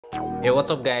Hey, what's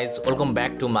up guys, welcome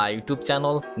back to my YouTube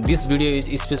channel. This video is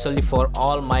especially for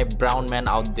all my brown men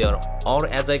out there, or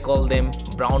as I call them,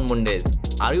 brown mundes.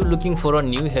 Are you looking for a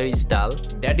new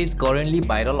hairstyle that is currently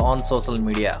viral on social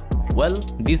media? Well,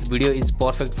 this video is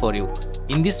perfect for you.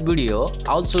 In this video,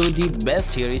 I'll show you the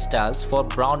best hairstyles for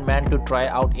brown men to try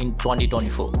out in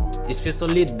 2024,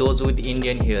 especially those with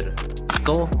Indian hair.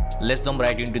 So let's jump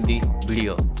right into the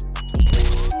video.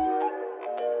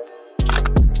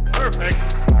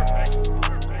 Perfect.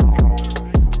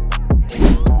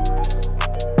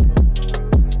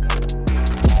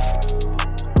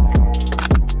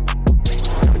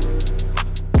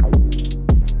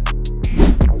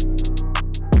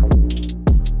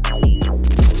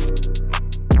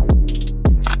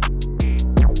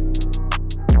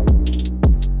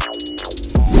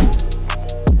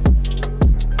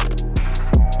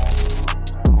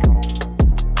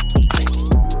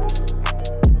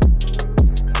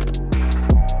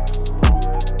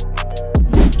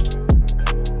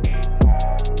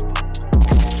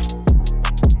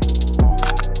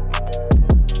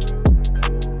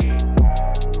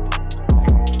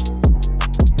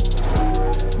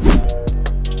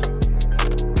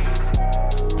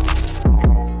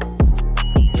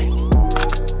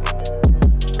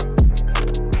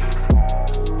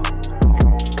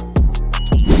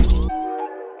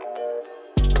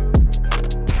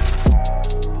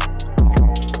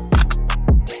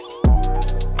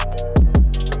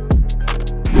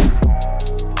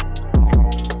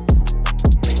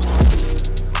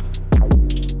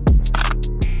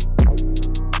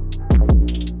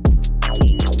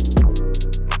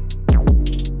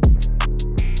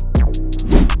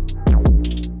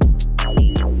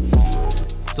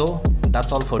 So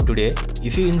that's all for today.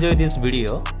 If you enjoyed this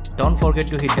video, don't forget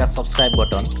to hit that subscribe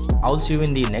button. I'll see you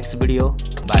in the next video.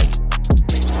 Bye.